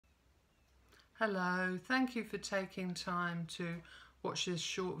Hello, thank you for taking time to watch this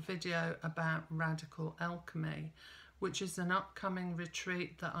short video about Radical Alchemy, which is an upcoming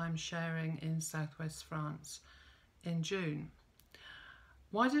retreat that I'm sharing in southwest France in June.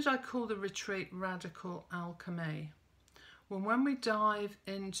 Why did I call the retreat Radical Alchemy? Well, when we dive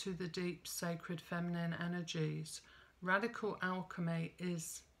into the deep sacred feminine energies, Radical Alchemy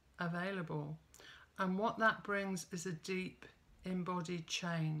is available. And what that brings is a deep embodied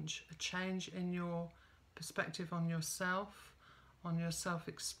change, a change in your perspective on yourself, on your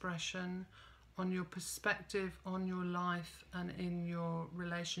self-expression, on your perspective on your life and in your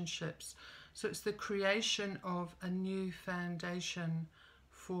relationships. So it's the creation of a new foundation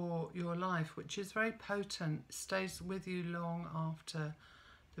for your life, which is very potent, stays with you long after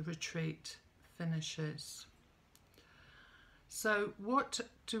the retreat finishes. So what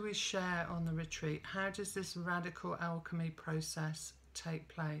do we share on the retreat? How does this radical alchemy process take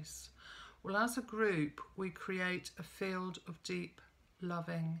place? Well, as a group, we create a field of deep,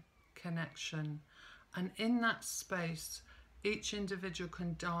 loving connection. And in that space, each individual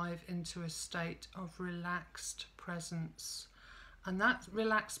can dive into a state of relaxed presence. And that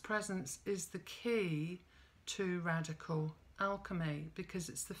relaxed presence is the key to radical alchemy, because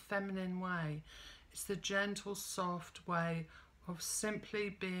it's the feminine way. It's the gentle, soft way of simply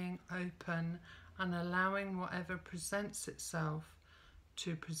being open and allowing whatever presents itself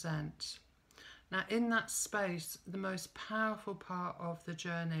to present. Now, in that space, the most powerful part of the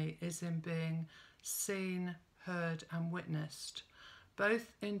journey is in being seen, heard and witnessed,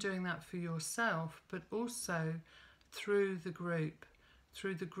 both in doing that for yourself, but also through the group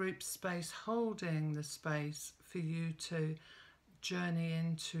space, holding the space for you to journey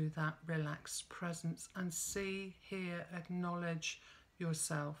into that relaxed presence and see, hear, acknowledge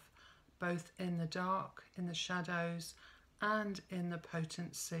yourself, both in the dark, in the shadows, and in the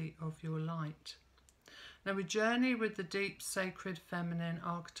potency of your light. Now we journey with the deep sacred feminine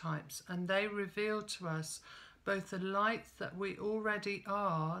archetypes, and they reveal to us both the light that we already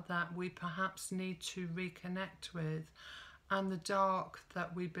are, that we perhaps need to reconnect with, and the dark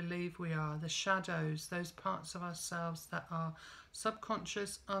that we believe we are, the shadows, those parts of ourselves that are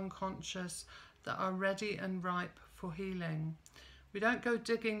subconscious, unconscious, that are ready and ripe for healing. We don't go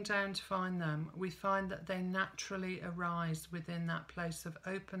digging down to find them. We find that they naturally arise within that place of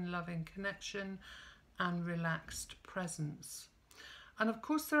open, loving connection and relaxed presence. And of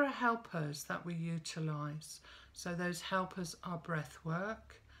course, there are helpers that we utilize. So those helpers are breath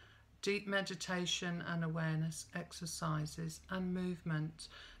work, deep meditation and awareness exercises, and movement.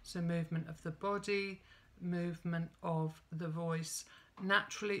 So movement of the body, movement of the voice,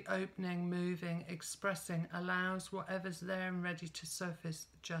 naturally opening, moving, expressing, allows whatever's there and ready to surface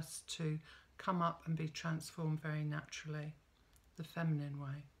just to come up and be transformed very naturally, the feminine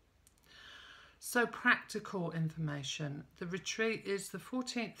way. So practical information. The retreat is the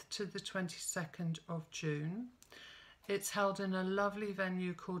 14th to the 22nd of June. It's held in a lovely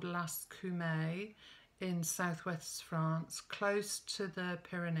venue called Las Coumées in southwest France, close to the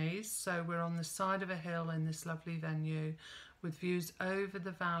Pyrenees. So we're on the side of a hill in this lovely venue with views over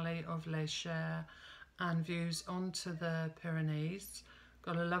the valley of Les Cher and views onto the Pyrenees.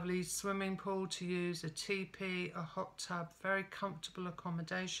 Got a lovely swimming pool to use, a teepee, a hot tub, very comfortable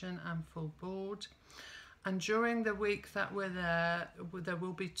accommodation and full board. And during the week that we're there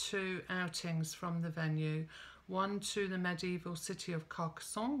will be two outings from the venue. One to the medieval city of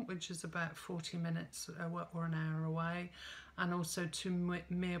Carcassonne, which is about 40 minutes or an hour away, and also to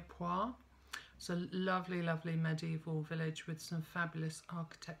Mirepoix. It's a lovely, lovely medieval village with some fabulous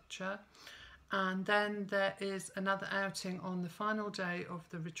architecture. And then there is another outing on the final day of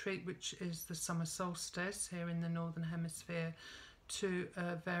the retreat, which is the summer solstice here in the Northern Hemisphere, to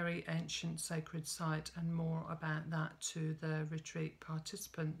a very ancient sacred site, and more about that to the retreat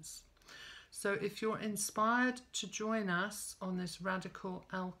participants. So if you're inspired to join us on this Radical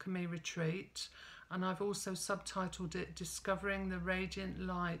Alchemy Retreat, and I've also subtitled it Discovering the Radiant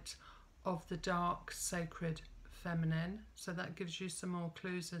Light of the Dark Sacred Feminine, so that gives you some more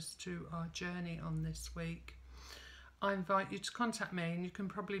clues as to our journey on this week. I invite you to contact me, and you can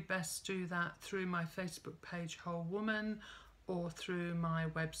probably best do that through my Facebook page Whole Woman, or through my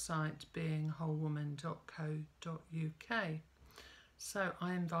website beingwholewoman.co.uk. So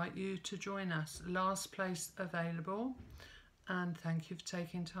I invite you to join us. Last place available, and thank you for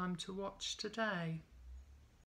taking time to watch today.